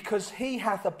 because he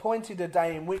hath appointed a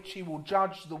day in which he will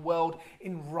judge the world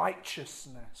in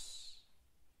righteousness.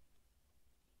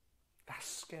 That's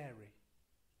scary.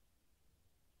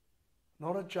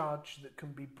 Not a judge that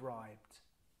can be bribed.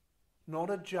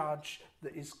 Not a judge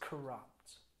that is corrupt.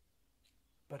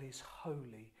 but is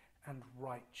holy and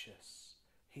righteous.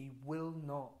 He will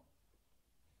not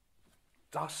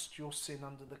dust your sin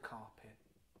under the carpet.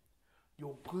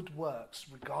 Your good works,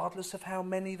 regardless of how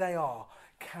many they are,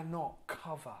 cannot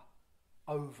cover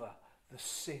over the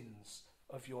sins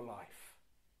of your life.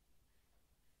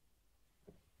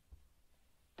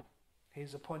 He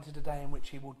has appointed a day in which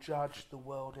he will judge the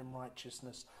world in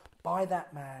righteousness by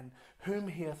that man whom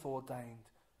he hath ordained.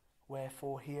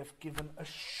 Wherefore he hath given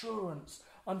assurance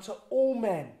unto all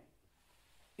men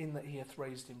in that he hath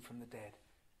raised him from the dead.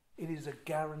 It is a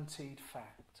guaranteed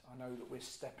fact. I know that we're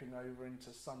stepping over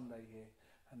into Sunday here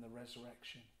and the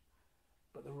resurrection.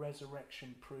 But the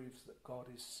resurrection proves that God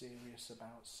is serious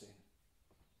about sin.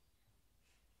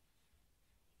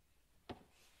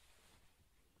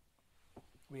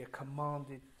 We are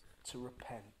commanded to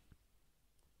repent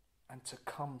and to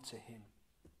come to him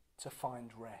to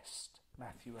find rest.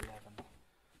 Matthew 11.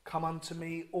 Come unto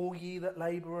me, all ye that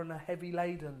labour and are heavy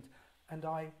laden, and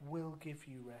I will give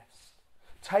you rest.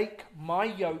 Take my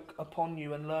yoke upon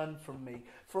you and learn from me,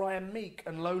 for I am meek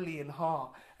and lowly in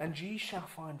heart, and ye shall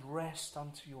find rest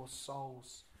unto your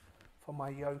souls. For my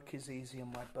yoke is easy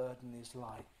and my burden is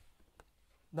light.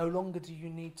 No longer do you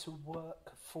need to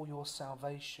work for your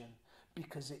salvation,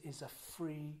 because it is a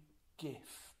free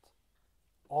gift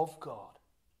of God.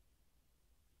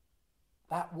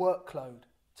 That workload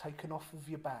taken off of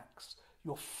your backs,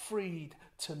 you're freed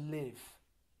to live.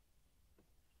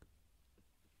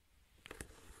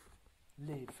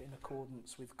 Live in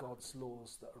accordance with God's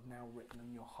laws that are now written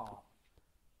in your heart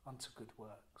unto good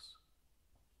works.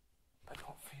 But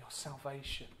not for your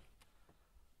salvation.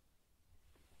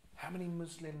 How many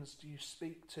Muslims do you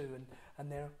speak to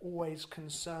and they're always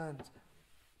concerned?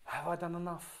 Have I done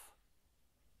enough?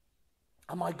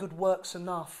 Are my good works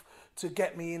enough to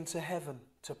get me into heaven,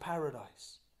 to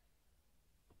paradise?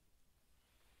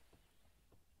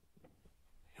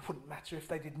 It wouldn't matter if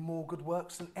they did more good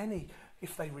works than any.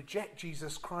 If they reject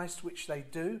Jesus Christ, which they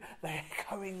do, they're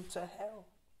going to hell.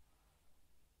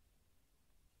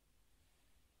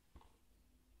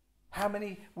 How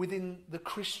many within the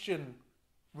Christian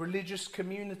religious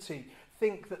community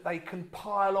think that they can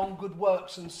pile on good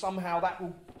works and somehow that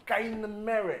will gain them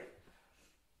merit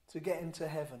to get into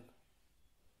heaven?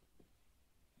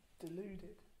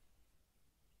 Deluded.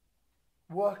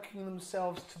 Working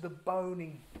themselves to the bone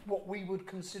in what we would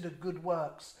consider good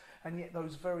works, and yet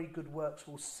those very good works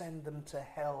will send them to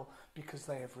hell because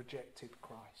they have rejected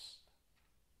Christ.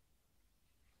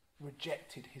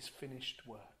 Rejected his finished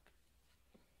work.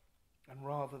 And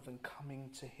rather than coming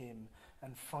to him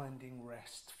and finding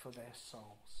rest for their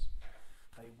souls,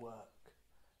 they work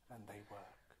and they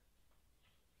work.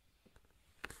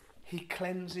 He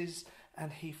cleanses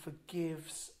and he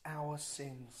forgives our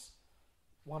sins.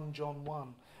 1 John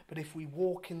 1. But if we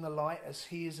walk in the light as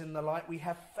he is in the light, we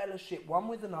have fellowship one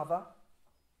with another.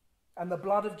 And the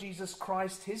blood of Jesus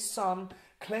Christ, his Son,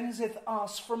 cleanseth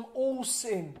us from all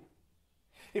sin.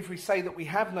 If we say that we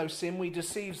have no sin, we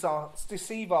deceive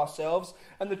ourselves,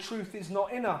 and the truth is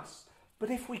not in us.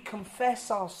 But if we confess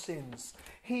our sins,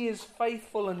 he is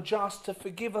faithful and just to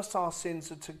forgive us our sins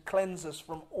and to cleanse us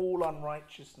from all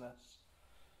unrighteousness.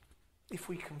 If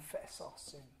we confess our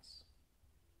sins.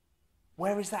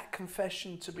 Where is that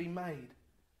confession to be made?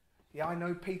 Yeah, I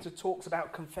know Peter talks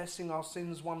about confessing our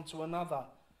sins one to another.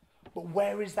 But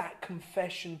where is that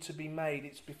confession to be made?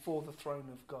 It's before the throne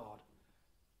of God.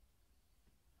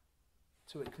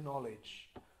 To acknowledge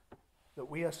that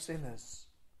we are sinners.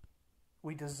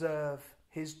 We deserve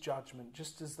his judgment,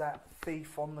 just as that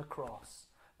thief on the cross,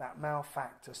 that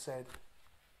malefactor said,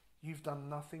 "You've done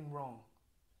nothing wrong.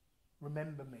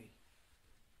 Remember me."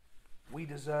 We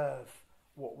deserve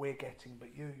what we're getting,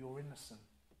 but you're innocent.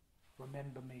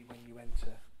 Remember me when you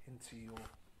enter into your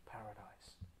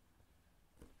paradise.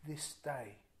 This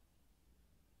day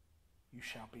you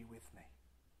shall be with me.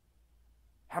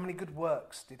 How many good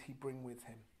works did he bring with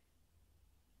him?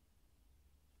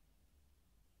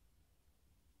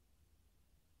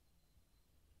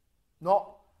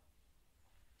 Not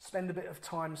spend a bit of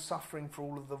time suffering for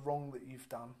all of the wrong that you've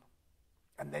done,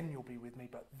 and then you'll be with me,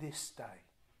 but this day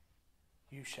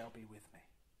you shall be with me.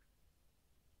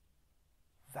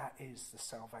 That is the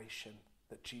salvation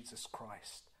that Jesus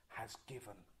Christ has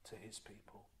given to his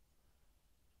people.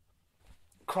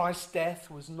 Christ's death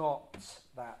was not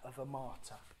that of a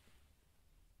martyr.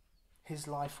 His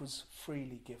life was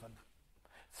freely given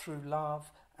through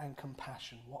love and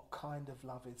compassion. What kind of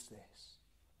love is this?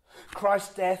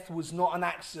 Christ's death was not an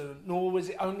accident, nor was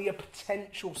it only a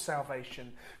potential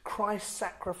salvation. Christ's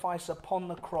sacrifice upon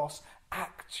the cross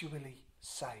actually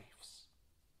saves.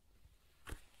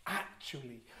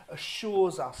 actually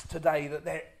assures us today that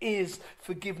there is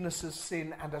forgiveness of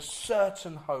sin and a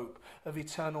certain hope of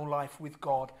eternal life with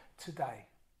God today.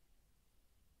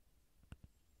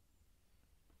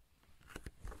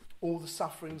 All the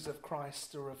sufferings of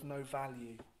Christ are of no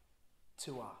value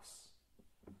to us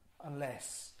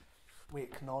unless we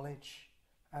acknowledge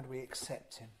and we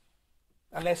accept him.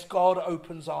 Unless God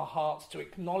opens our hearts to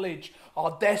acknowledge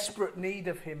our desperate need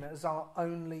of him as our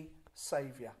only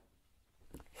Saviour.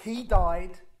 He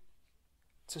died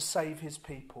to save his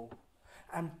people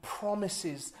and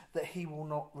promises that he will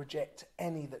not reject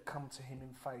any that come to him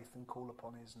in faith and call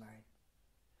upon his name.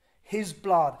 His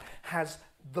blood has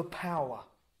the power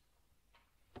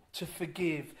to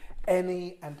forgive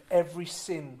any and every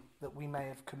sin that we may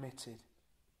have committed.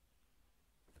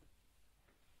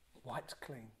 Wiped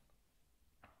clean.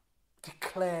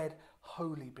 Declared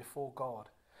holy before God.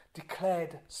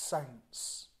 Declared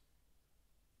saints.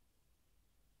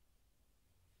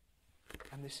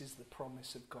 And this is the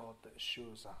promise of God that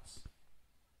assures us.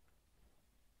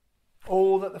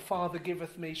 All that the Father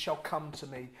giveth me shall come to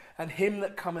me, and him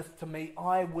that cometh to me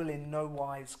I will in no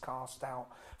wise cast out.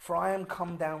 For I am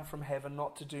come down from heaven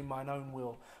not to do mine own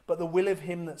will, but the will of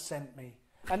him that sent me.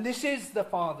 And this is the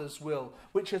Father's will,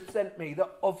 which hath sent me,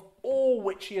 that of all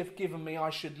which he hath given me I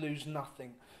should lose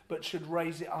nothing, but should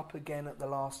raise it up again at the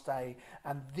last day.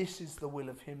 And this is the will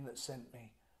of him that sent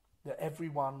me, that every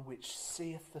one which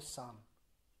seeth the Son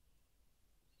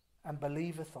and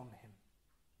believeth on him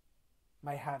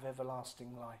may have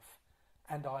everlasting life,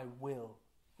 and I will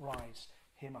rise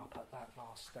him up at that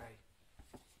last day.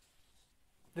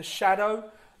 The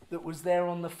shadow that was there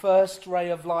on the first ray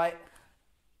of light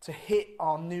to hit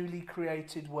our newly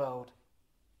created world,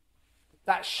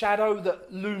 that shadow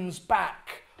that looms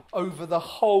back over the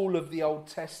whole of the Old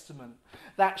Testament,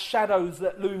 that shadow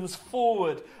that looms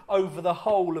forward over the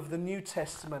whole of the New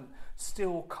Testament,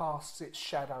 still casts its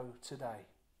shadow today.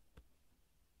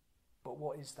 But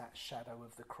what is that shadow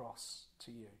of the cross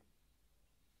to you?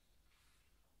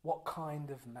 What kind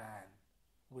of man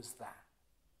was that?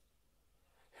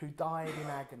 Who died in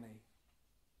agony,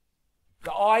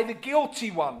 that I, the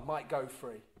guilty one, might go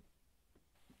free.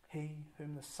 He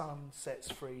whom the Son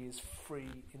sets free is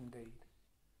free indeed.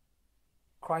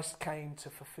 Christ came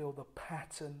to fulfill the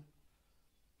pattern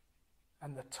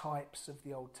and the types of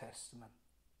the Old Testament.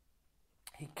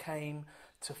 He came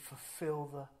to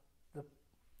fulfill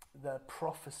the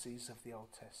prophecies of the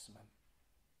Old Testament.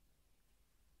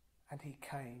 And he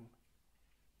came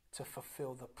to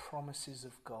fulfill the promises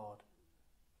of God,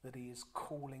 that he is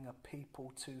calling a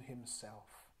people to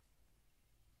himself,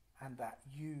 and that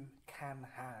you can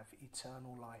have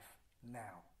eternal life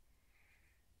now.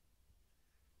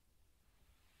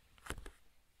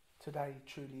 Today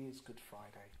truly is Good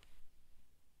Friday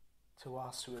to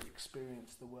us who have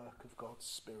experienced the work of God's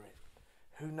Spirit,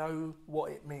 who know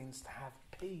what it means to have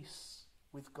peace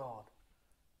with God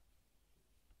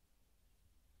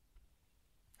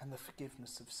and the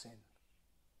forgiveness of sin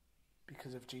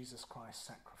because of Jesus Christ's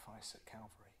sacrifice at Calvary.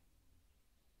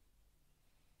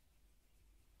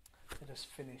 Let us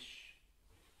finish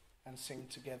and sing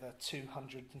together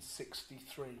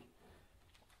 263.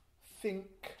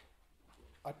 Think,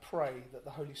 I pray, that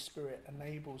the Holy Spirit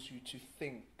enables you to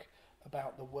think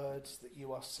about the words that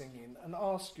you are singing, and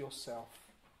ask yourself,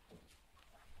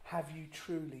 have you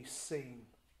truly seen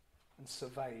and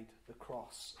surveyed the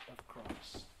cross of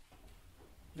Christ?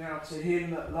 Now to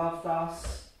him that loved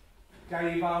us,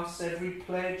 gave us every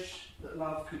pledge that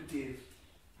love could give,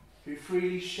 who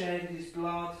freely shed his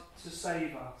blood to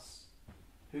save us,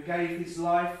 who gave his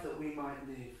life that we might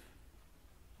live,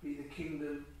 be the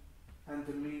kingdom and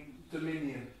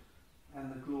dominion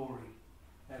and the glory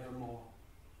evermore.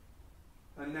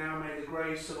 And now may the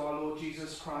grace of our Lord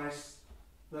Jesus Christ,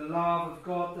 the love of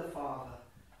God the Father,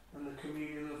 and the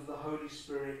communion of the Holy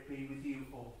Spirit be with you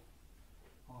all.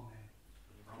 Amen.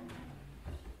 Amen.